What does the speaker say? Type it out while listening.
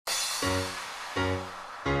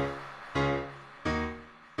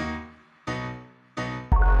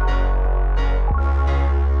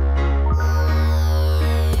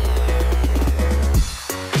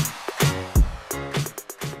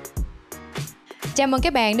Chào mừng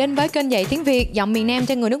các bạn đến với kênh dạy tiếng Việt giọng miền Nam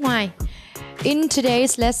cho người nước ngoài. In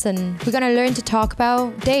today's lesson, we're gonna learn to talk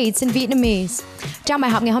about dates in Vietnamese. Trong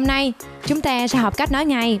bài học ngày hôm nay, chúng ta sẽ học cách nói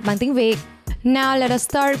ngày bằng tiếng Việt. Now let us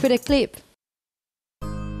start with a clip.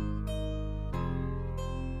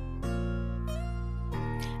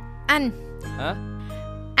 Anh. Hả?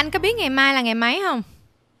 Anh có biết ngày mai là ngày mấy không?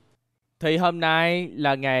 Thì hôm nay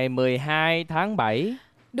là ngày 12 tháng 7.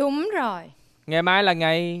 Đúng rồi. Ngày mai là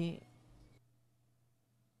ngày...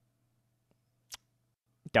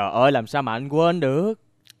 Trời ơi, làm sao mà anh quên được?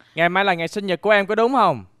 Ngày mai là ngày sinh nhật của em, có đúng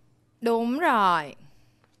không? Đúng rồi.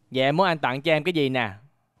 Vậy em muốn anh tặng cho em cái gì nè?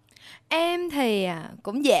 Em thì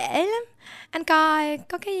cũng dễ lắm. Anh coi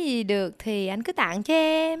có cái gì được thì anh cứ tặng cho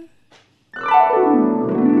em.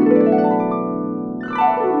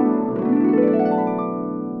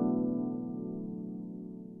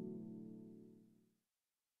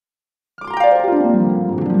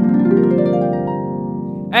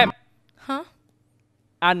 Em! Hả?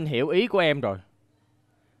 Anh hiểu ý của em rồi.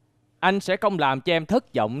 Anh sẽ không làm cho em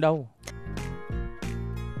thất vọng đâu.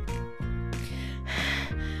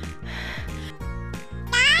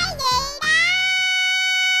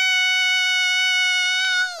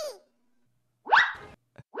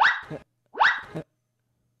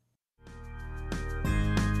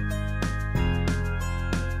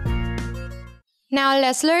 Now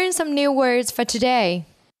let's learn some new words for today.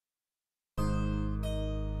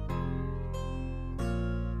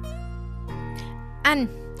 Anh.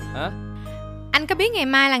 Hả? Anh có biết ngày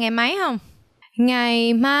mai là ngày mấy không?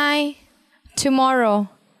 Ngày mai, tomorrow.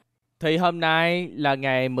 Thì hôm nay là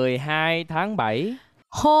ngày 12 tháng 7.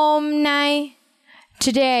 Hôm nay,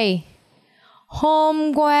 today.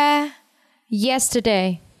 Hôm qua,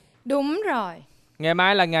 yesterday. Đúng rồi. Ngày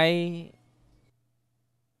mai là ngày...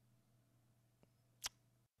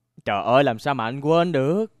 Trời ơi, làm sao mà anh quên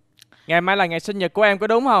được? Ngày mai là ngày sinh nhật của em, có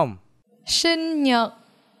đúng không? Sinh nhật,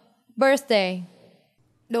 birthday.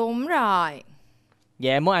 Đúng rồi.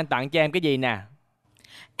 Vậy em muốn anh tặng cho em cái gì nè?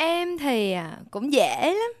 Em thì cũng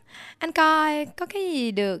dễ lắm. Anh coi có cái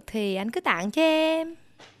gì được thì anh cứ tặng cho em.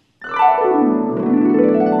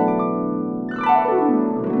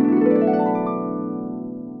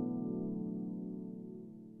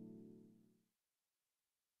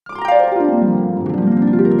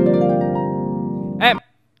 Em!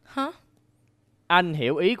 Hả? Anh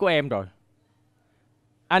hiểu ý của em rồi.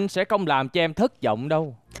 Anh sẽ không làm cho em thất vọng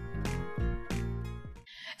đâu.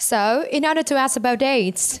 So, in order to ask about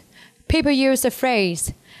dates, people use the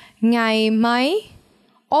phrase ngày mấy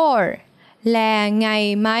or là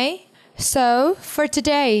ngày mấy. So, for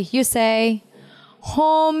today, you say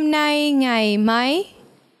hôm nay ngày mấy.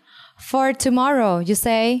 For tomorrow, you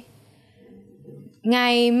say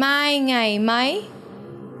ngày mai ngày mấy.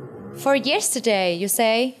 For yesterday, you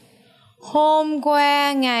say hôm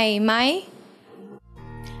qua ngày mấy.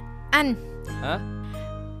 Anh. Hả?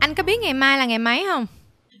 Anh có biết ngày mai là ngày mấy không?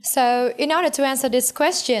 So, in order to answer this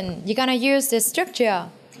question, you're gonna use this structure.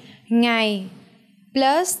 Ngày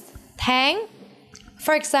plus tháng.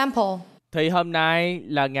 For example. Thì hôm nay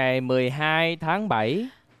là ngày 12 tháng 7.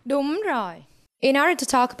 Đúng rồi. In order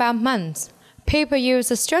to talk about months, people use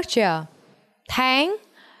the structure. Tháng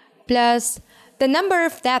plus the number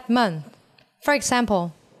of that month. For example.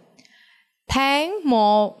 Tháng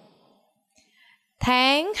 1,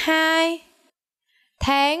 tháng 2,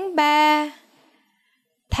 tháng 3,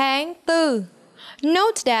 tháng 4.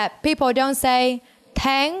 Note that people don't say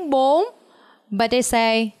tháng 4, but they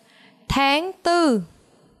say tháng 4.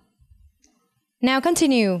 Now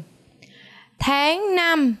continue. Tháng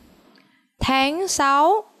 5, tháng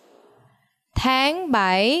 6, tháng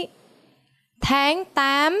 7, tháng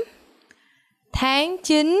 8, tháng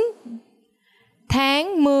 9,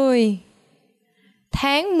 tháng 10,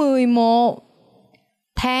 tháng 11,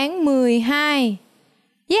 tháng 12.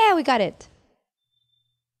 Yeah, we got it.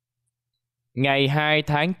 Ngày 2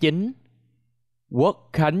 tháng 9, Quốc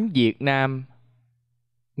khánh Việt Nam.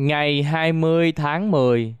 Ngày 20 tháng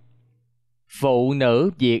 10, Phụ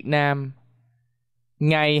nữ Việt Nam.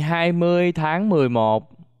 Ngày 20 tháng 11,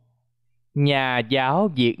 Nhà giáo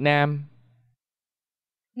Việt Nam.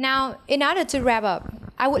 Now, in order to wrap up,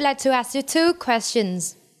 I would like to ask you two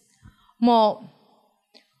questions. 1.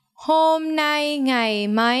 Hôm nay ngày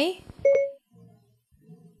mấy?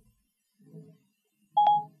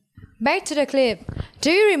 Back to the clip.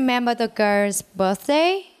 Do you remember the girl's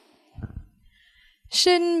birthday?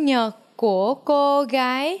 Sinh nhật của cô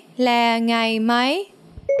gái là ngày mấy?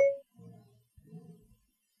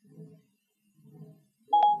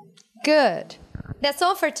 Good. That's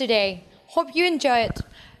all for today. Hope you enjoy it.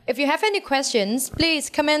 If you have any questions, please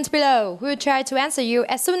comment below. We will try to answer you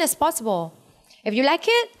as soon as possible. If you like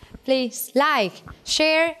it, please like,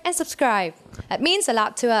 share, and subscribe. That means a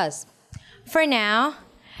lot to us. For now,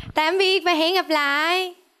 tạm biệt và hẹn gặp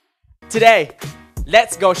lại. Today,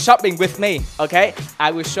 let's go shopping with me, okay?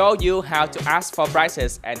 I will show you how to ask for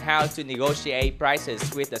prices and how to negotiate prices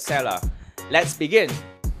with the seller. Let's begin.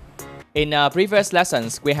 In previous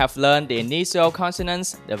lessons, we have learned the initial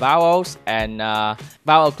consonants, the vowels, and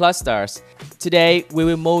vowel clusters. Today, we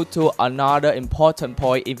will move to another important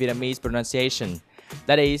point in Vietnamese pronunciation.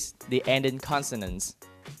 That is the ending consonants.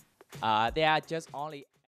 There are just only